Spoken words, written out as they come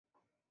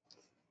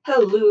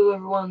Hello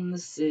everyone,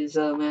 this is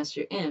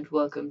Master and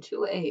welcome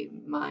to a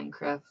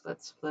Minecraft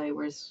Let's Play.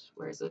 Where is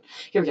it?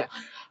 Here we go.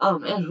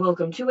 And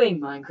welcome to a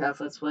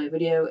Minecraft Let's Play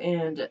video,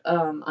 and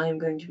I'm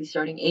going to be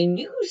starting a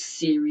new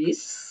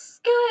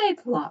series,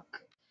 Skyblock.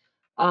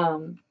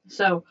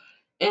 So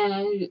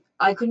and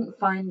I couldn't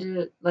find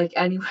it like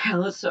anywhere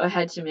else, so I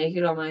had to make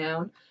it on my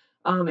own.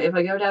 If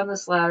I go down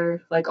this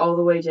ladder, like all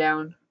the way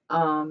down,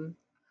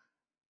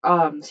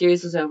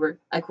 series is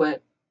over. I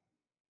quit,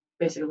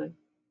 basically.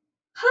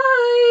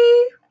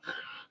 Hi!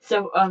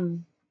 So,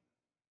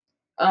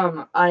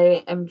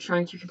 I am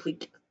trying to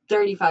complete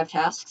 35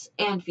 tasks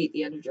and beat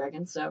the Ender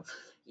Dragon, so,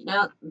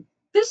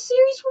 this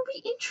series will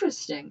be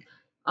interesting.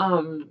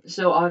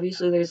 So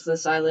obviously there's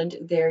this island,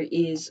 there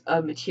is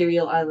a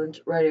material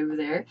island right over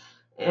there,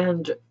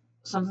 and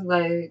something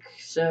like,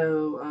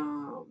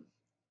 I'm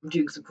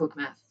doing some quick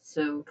math,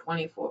 so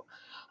 24,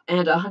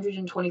 and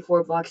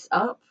 124 blocks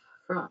up,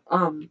 from,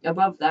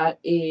 above that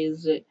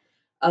is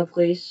a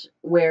place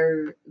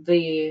where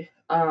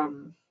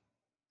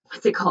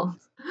what's it called?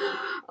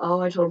 Oh,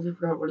 I totally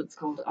forgot what it's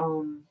called.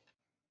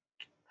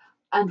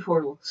 End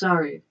portal.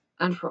 Sorry,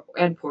 end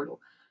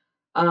portal.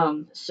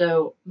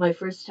 So my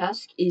first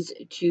task is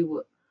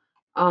to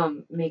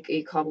make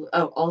a cobble.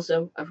 Oh,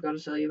 also I forgot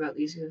to tell you about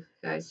these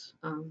guys.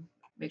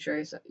 Make sure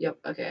I set. Yep.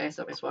 Okay, I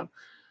set my spawn.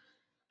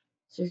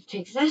 So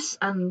take this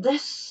and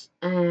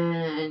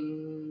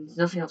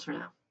nothing else for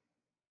now.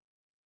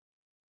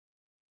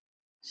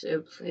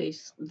 So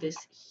place this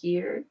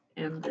here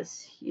and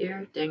this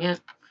here. Dang it!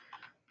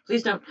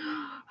 Please don't.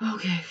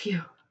 Okay,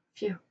 phew.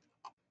 Here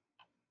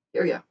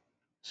we go.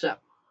 So.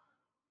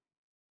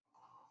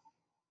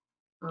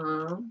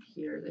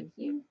 Here, then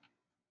here.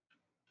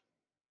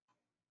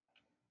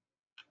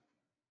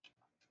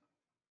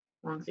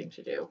 Wrong thing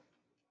to do.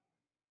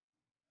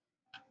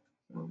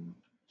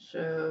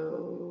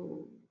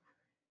 So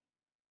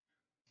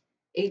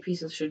 8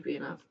 pieces should be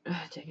enough.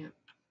 Dang it.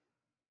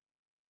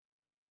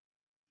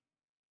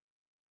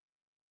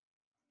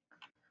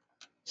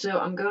 So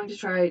I'm going to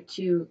try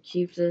to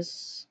keep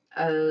this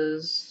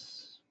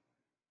as,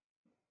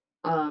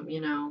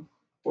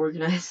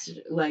 organized,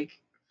 like,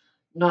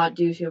 not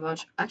do too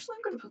much. Actually,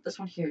 I'm going to put this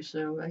one here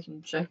so I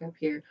can check up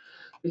here,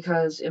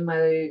 because in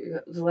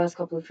the last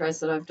couple of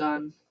tries that I've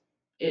done,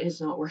 it has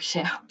not worked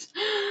out.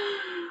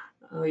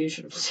 Oh, you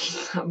should have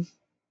seen them.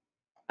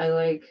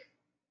 I,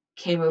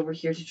 came over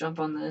here to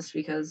jump on this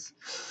because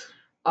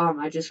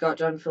I just got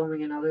done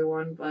filming another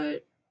one,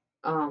 but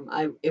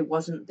it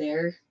wasn't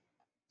there.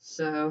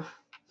 So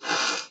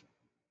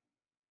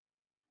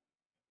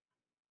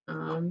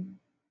then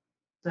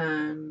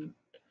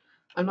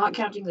I'm not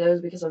counting those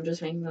because I'm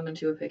just making them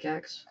into a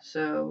pickaxe.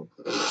 So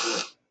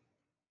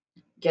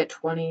get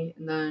 20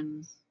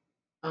 and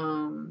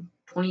then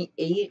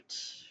 28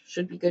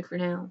 should be good for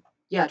now.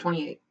 Yeah,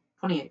 28.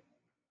 28.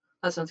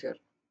 That sounds good.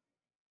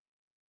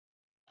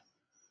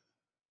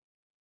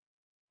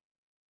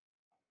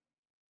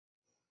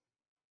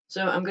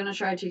 So I'm gonna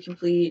try to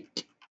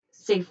complete,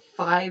 say,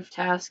 5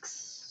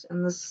 tasks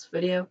in this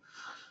video.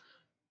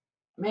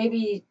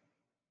 Maybe,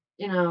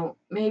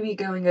 maybe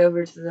going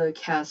over to the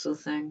castle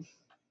thing.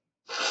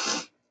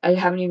 I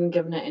haven't even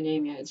given it a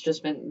name yet. It's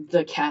just been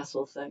the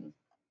castle thing.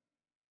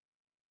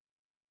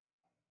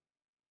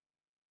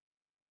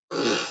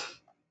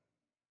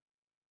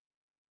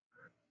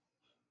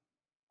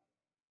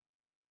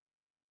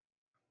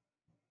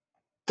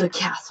 The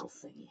castle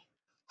thingy.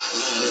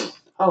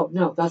 Oh,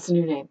 no, that's the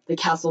new name. The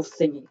castle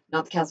thingy.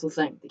 Not the castle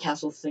thing. The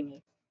castle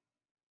thingy.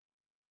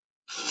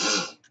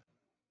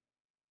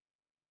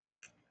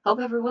 Hope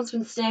everyone's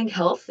been staying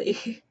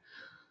healthy.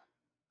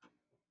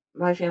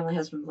 My family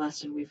has been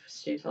blessed and we've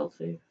stayed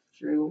healthy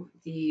through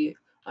the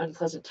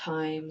unpleasant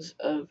times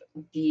of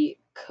the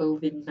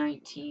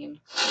COVID-19.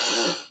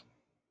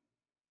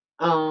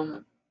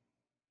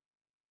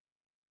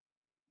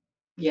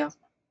 Yeah.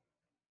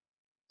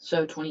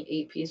 So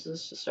 28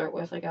 pieces to start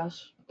with, I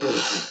guess.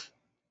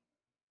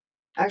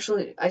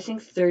 Actually, I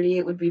think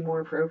 38 would be more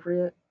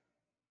appropriate.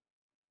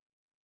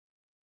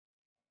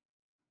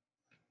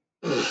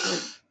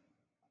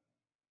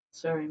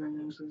 Sorry, my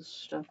nose is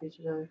stuffy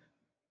today.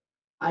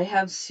 I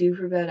have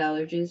super bad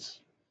allergies,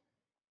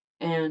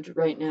 and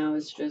right now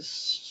is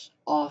just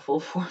awful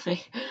for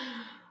me.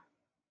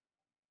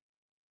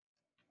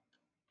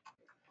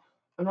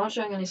 I'm not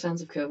showing any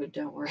signs of COVID,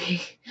 don't worry.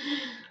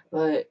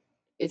 But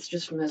it's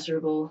just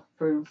miserable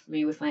for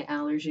me with my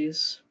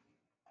allergies.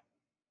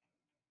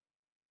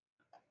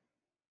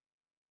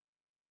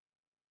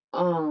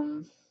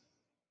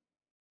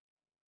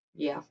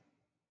 Yeah,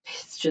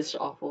 it's just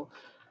awful.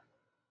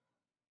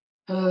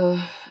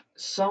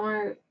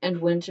 Summer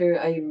and winter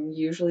I'm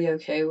usually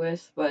okay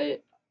with,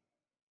 but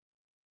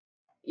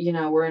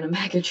we're in a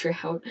mega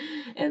drought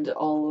and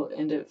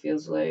it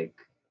feels like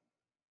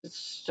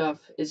stuff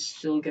is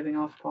still giving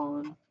off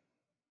pollen.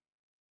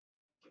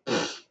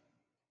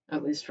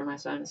 At least for my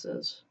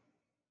sinuses.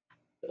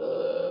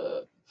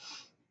 I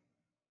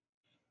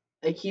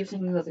keep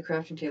thinking that the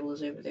crafting table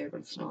is over there, but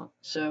it's not.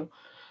 So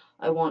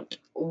I want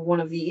one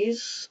of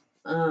these.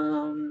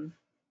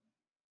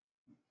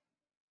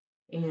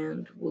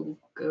 and we'll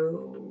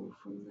go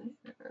from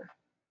there.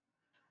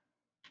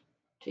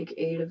 Take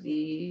 8 of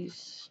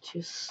these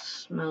to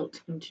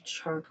smelt into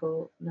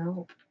charcoal.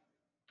 No.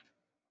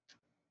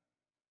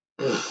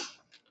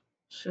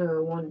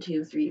 So 1,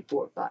 2, 3,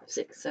 4, 5,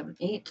 6, 7,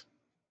 8.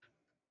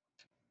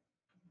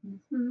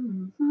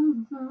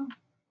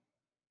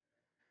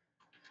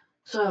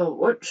 So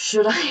what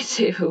should I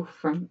do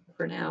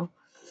for now?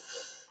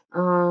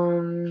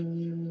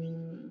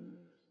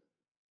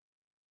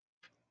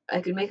 I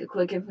could make a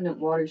quick infinite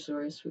water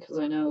source because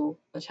I know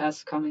a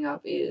task coming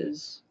up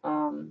is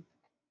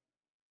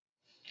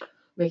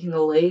making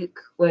a lake,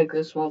 like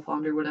a small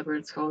pond or whatever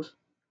it's called.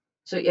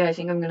 So yeah, I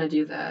think I'm gonna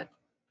do that.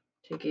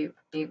 Take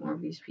 8 more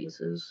of these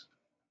pieces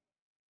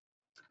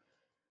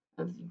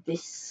of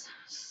this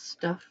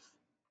stuff.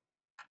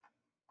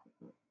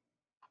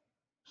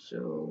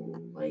 So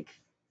like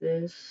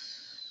this.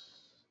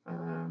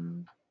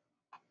 I'm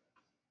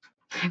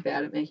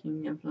bad at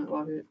making infinite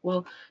water.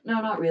 Well,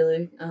 no, not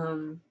really.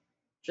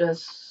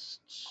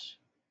 Just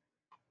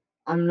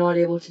I'm not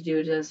able to do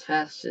it as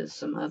fast as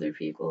some other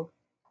people.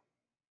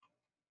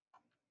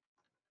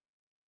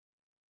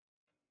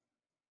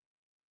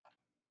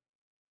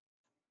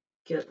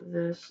 Get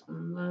this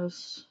and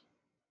this.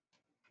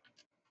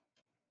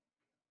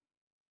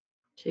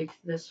 Take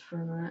this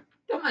from it.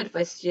 Don't mind if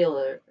I steal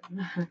it.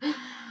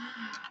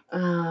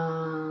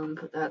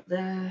 Put that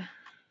there.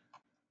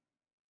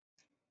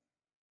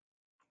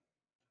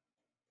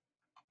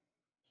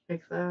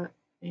 Take that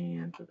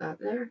and put that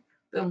there.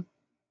 Boom.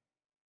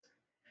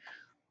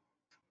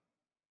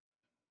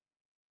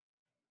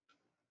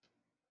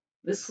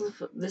 This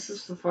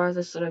is the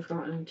farthest that I've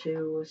gotten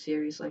into a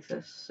series like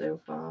this so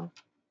far.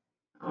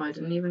 Oh, I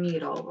didn't even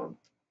need all of them.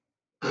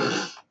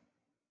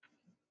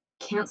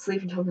 Can't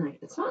sleep until night.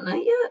 It's not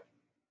night yet?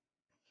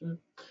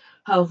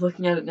 Oh,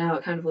 looking at it now,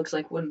 it kind of looks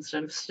like wood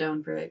instead of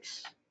stone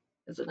bricks.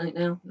 Is it night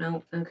now?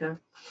 No? Okay.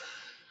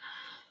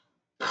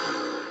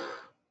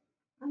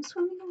 I'm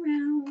swimming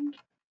around.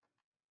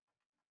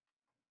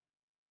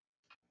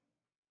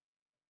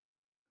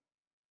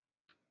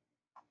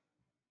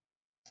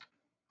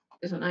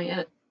 Is it night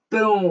yet?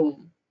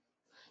 Boom!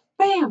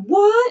 Bam!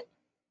 What?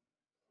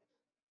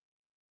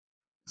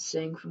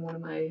 Saying from one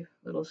of my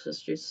little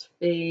sister's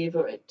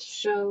favorite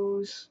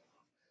shows.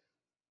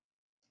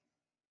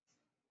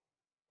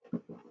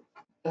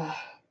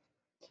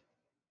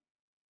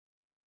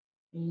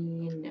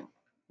 No.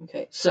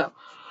 Okay, so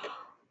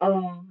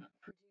produce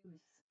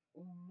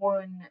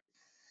 1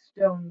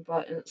 stone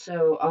button.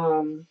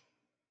 So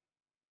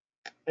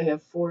I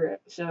have 4.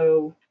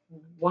 So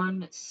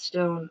 1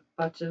 stone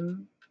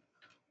button.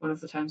 One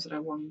of the times that I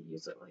want to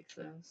use it like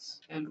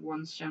this, and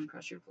 1 stone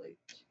pressure plate.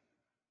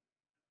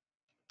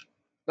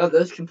 Well,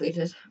 those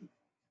completed.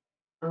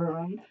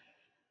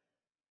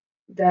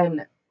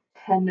 Then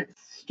 10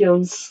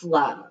 stone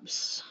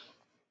slabs.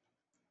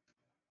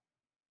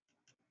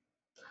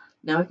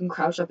 Now I can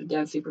crouch up and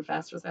down super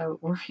fast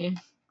without worrying.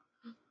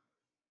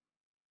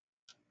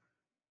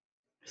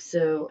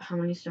 So how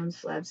many stone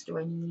slabs do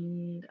I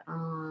need?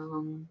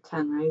 10,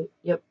 right?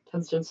 Yep,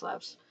 10 stone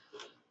slabs.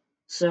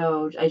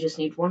 So I just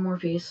need 1 more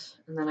piece,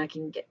 and then I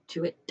can get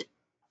to it.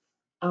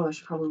 Oh, I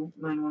should probably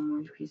mine 1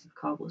 more piece of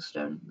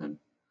cobblestone, and then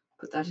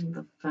put that in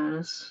the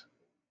furnace.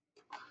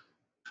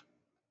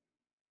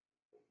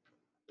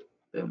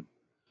 Boom.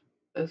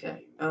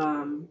 Okay,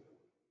 I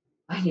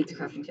need the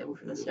crafting table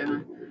for this, don't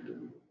I?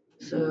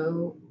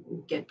 So,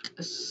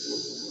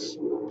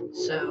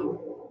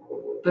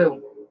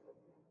 boom.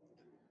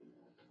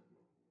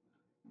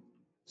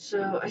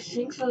 So, I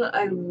think that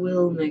I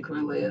will make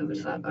my way over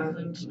to that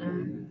island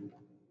now.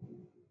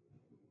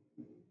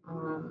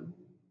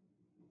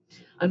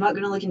 I'm not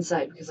gonna look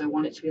inside because I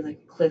want it to be like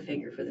a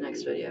cliffhanger for the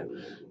next video.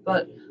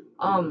 But,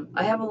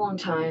 I have a long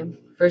time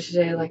for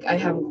today. Like, I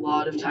have a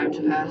lot of time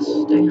to pass.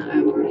 Dang it,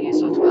 I've already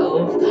used all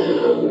 12.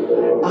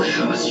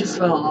 I almost just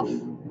fell off.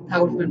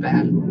 That would have been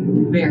bad.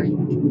 Very,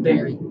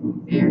 very,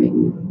 very,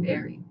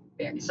 very,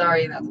 very.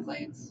 Sorry about the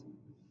planes.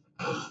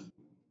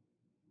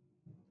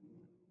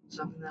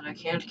 Something that I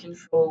can't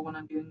control when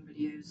I'm doing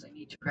videos. I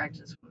need to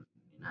practice. You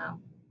know,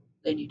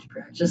 they need to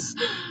practice.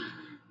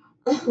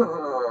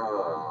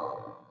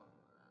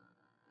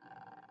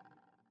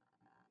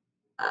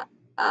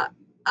 Ah,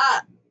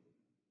 ah.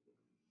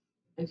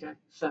 Okay,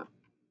 so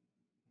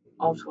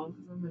all 12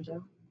 of them are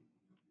down.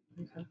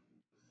 Okay.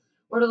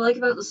 What I like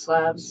about the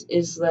slabs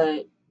is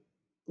that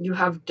you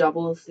have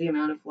double the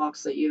amount of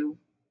blocks that you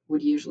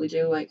would usually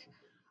do. Like,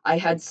 I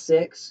had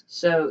 6,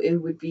 so it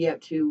would be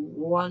up to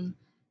 1,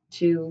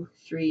 2,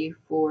 3,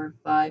 4,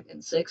 5,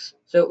 and 6.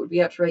 So it would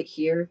be up to right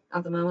here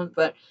at the moment,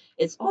 but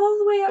it's all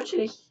the way out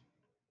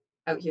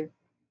here.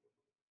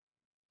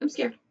 I'm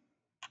scared.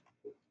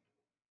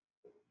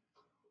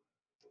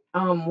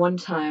 One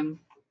time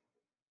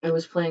I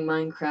was playing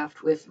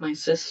Minecraft with my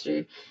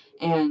sister,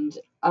 and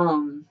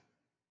I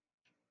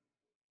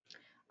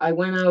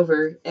went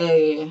over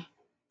a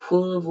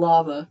pool of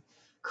lava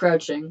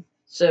crouching.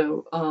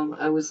 So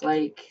I was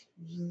like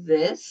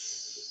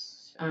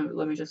this.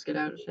 Let me just get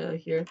out of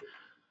here.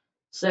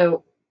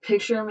 So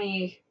picture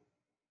me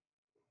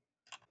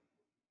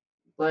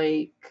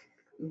like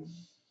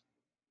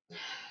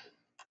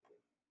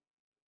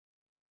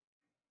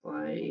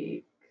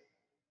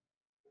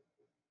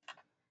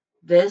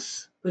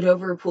this, but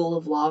over a pool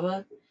of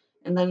lava.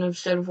 And then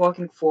instead of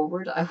walking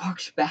forward, I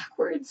walked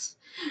backwards.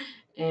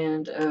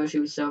 And oh, she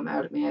was so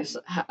mad at me.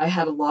 I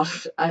had a lot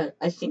of.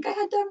 I think I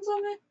had diamonds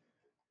on me,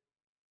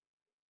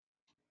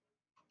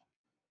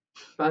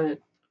 but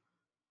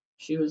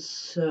she was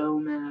so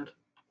mad.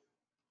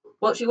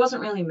 Well, she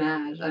wasn't really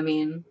mad. I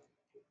mean,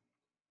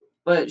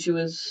 but she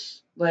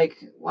was like,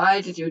 "Why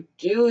did you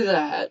do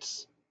that?"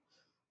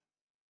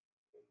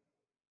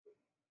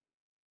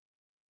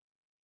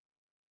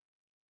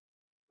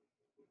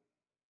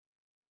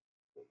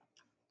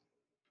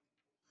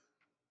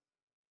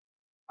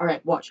 All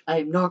right, watch. I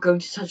am not going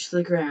to touch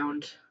the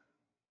ground.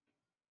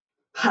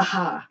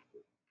 Haha.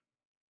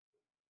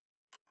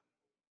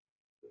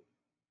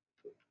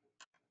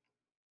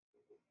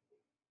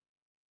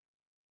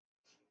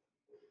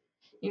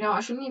 You know, I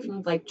shouldn't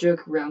even like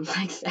joke around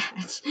like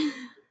that.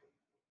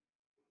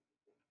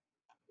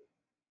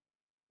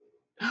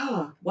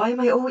 Why am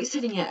I always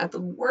hitting it at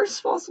the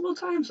worst possible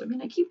times? I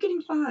mean, I keep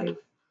getting 5.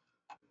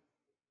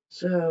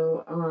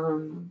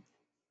 So,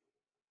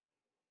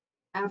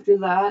 after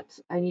that,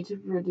 I need to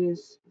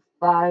produce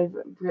 5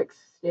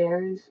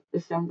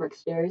 stone brick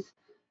stairs,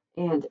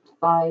 and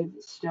 5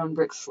 stone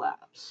brick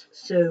slabs.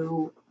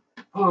 So,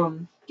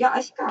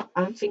 yeah,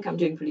 I think I'm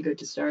doing pretty good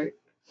to start.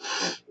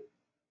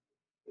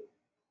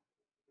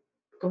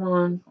 Come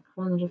on,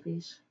 little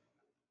piece.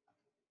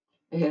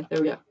 Okay,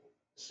 there we go.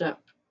 So,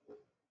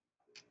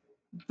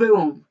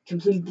 boom,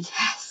 completed the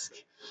task.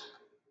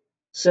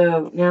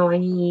 So now I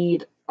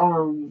need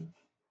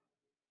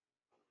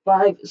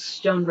 5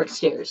 stone brick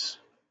stairs.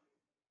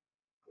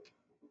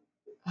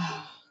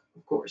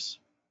 Of course.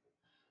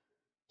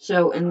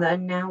 So, and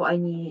then now I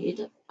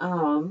need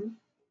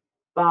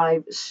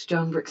 5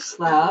 stone brick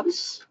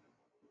slabs.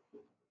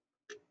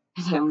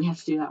 And I only have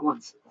to do that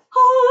once.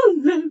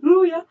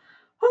 Hallelujah!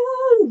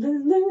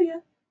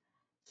 Hallelujah!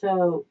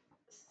 So,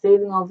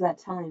 saving all of that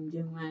time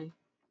doing my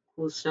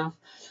cool stuff.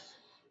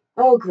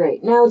 Oh,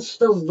 great. Now it's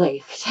the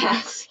lake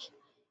task.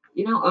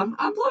 You know, I'm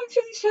blowing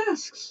through these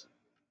tasks.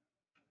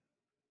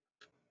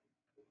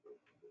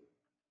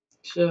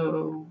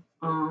 So,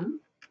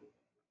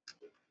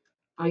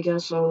 I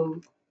guess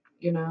I'll,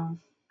 you know,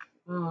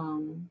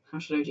 how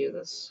should I do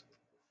this?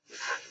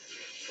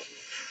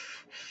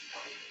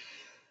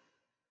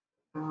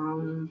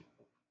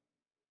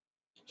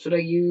 Should I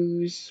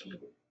use,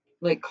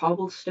 like,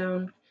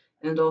 cobblestone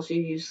and also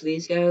use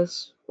these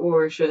guys?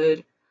 Or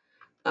should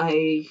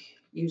I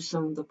use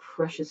some of the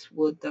precious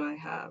wood that I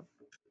have?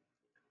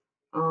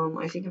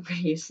 I think I'm gonna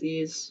use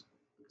these.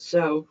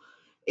 So,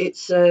 it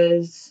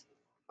says,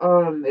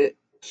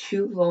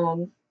 too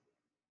long,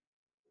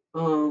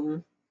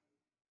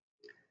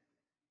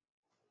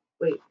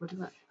 wait, what is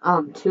that?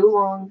 Too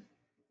long,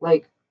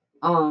 like,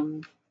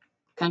 kind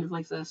of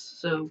like this.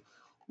 So,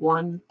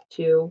 1,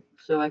 2,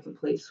 so I can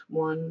place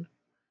 1.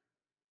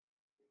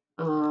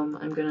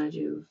 I'm gonna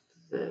do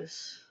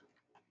this.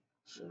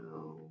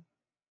 So,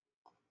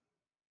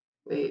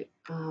 wait,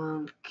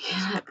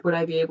 would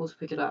I be able to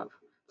pick it up?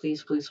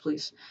 Please, please,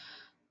 please.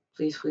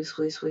 Please, please,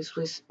 please, please,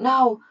 please.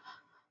 No!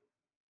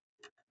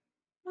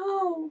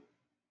 No!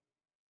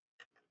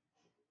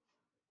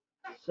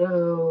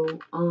 So,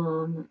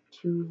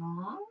 too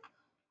long?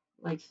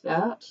 Like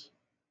that.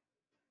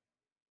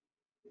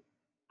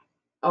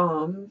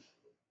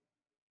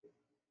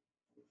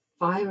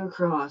 5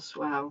 across.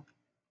 Wow.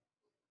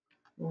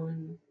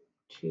 1,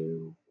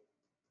 2,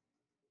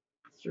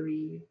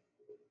 3,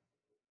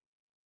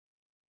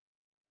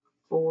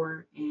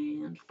 4,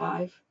 and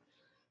 5.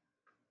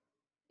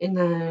 And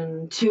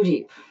then 2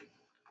 deep.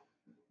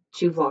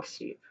 2 blocks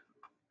deep.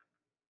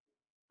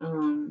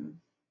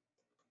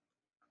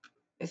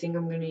 I think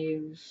I'm gonna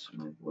use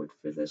my wood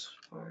for this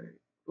part.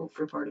 Well,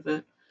 for part of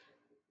it.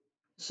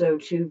 So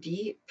 2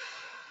 deep.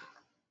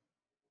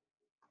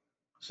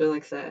 So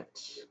like that.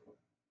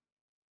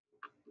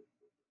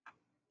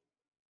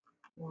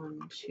 1,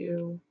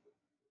 2.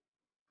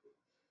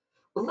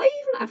 Will I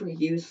even ever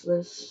use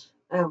this?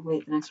 Oh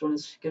wait, the next one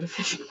is get a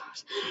fishing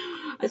rod.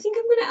 I think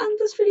I'm gonna end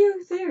this video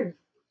there.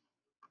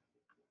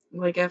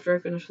 Like after I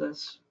finish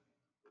this.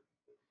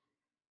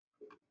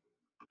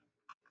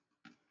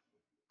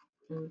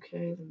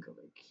 Okay, then go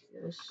like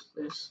this,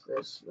 this,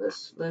 this,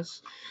 this,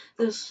 this,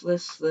 this,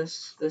 this,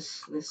 this,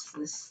 this, this,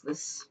 this,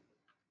 this.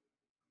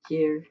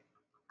 Here,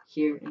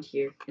 here, and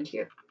here, and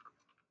here.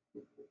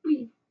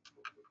 Whee.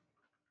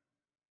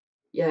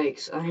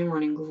 Yikes, I am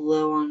running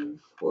low on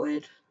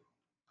wood.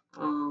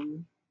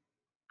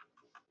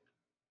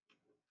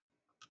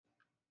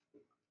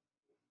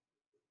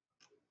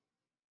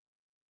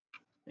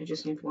 I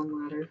just need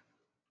 1 ladder.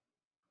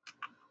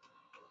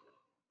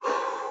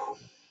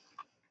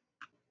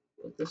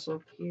 Put this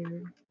up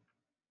here.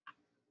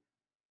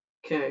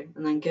 Okay,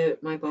 and then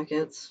get my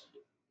buckets.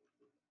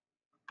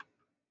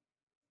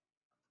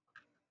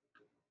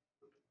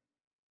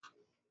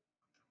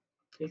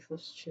 Take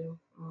this too.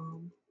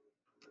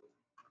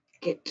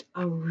 get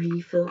a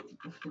refill of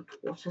infinite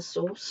water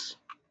source.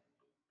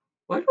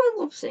 Why do I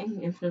love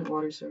saying infinite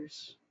water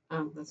source?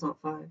 Oh, that's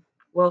not 5.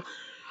 Well,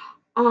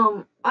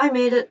 I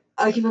made it.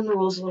 I can bend the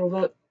rules a little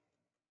bit.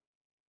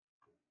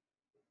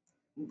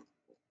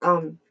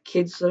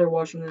 Kids that are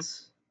watching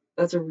this,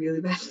 that's a really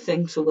bad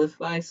thing to live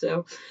by,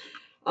 so,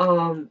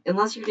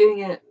 unless you're doing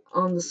it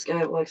on the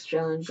Skyblox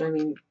challenge, I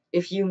mean,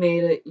 if you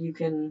made it, you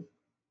can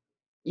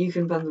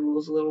bend the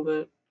rules a little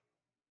bit.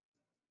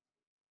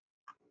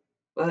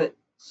 But,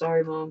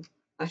 sorry, Mom,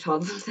 I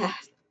taught them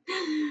that.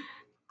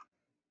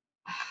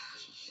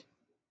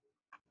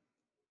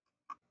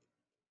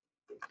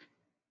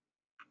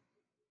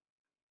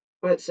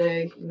 But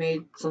say you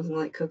made something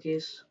like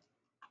cookies,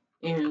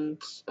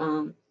 and,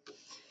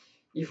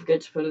 you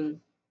forget to put in,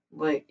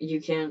 like,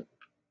 you can't,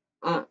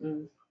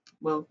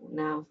 well,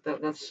 now,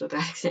 that's a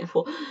bad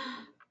example.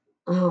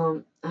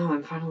 Oh,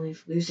 I'm finally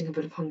losing a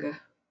bit of hunger.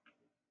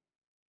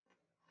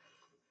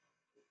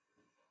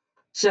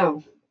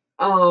 So,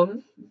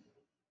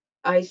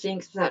 I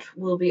think that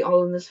will be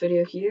all in this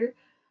video here.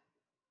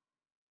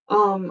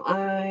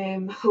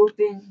 I'm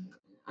hoping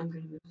I'm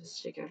gonna move this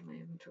stick out of my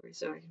inventory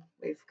so I can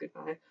wave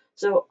goodbye.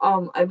 So,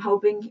 I'm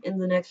hoping in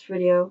the next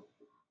video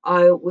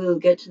I will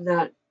get to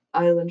that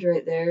island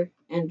right there,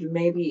 and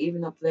maybe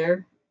even up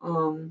there.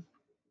 I'm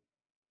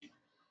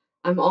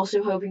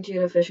also hoping to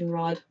get a fishing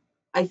rod.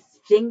 I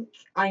think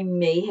I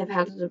may have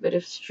had a bit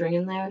of string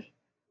in there,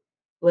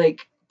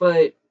 like,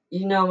 but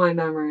you know my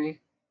memory.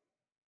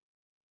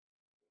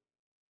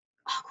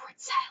 Awkward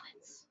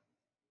silence.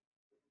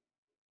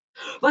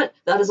 But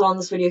that is all in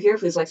this video here.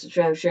 Please like,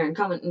 subscribe, share, and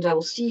comment, and I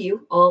will see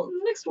you all in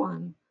the next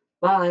one.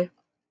 Bye.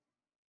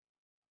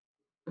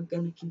 I'm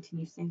gonna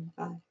continue saying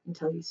bye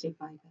until you say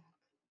bye back.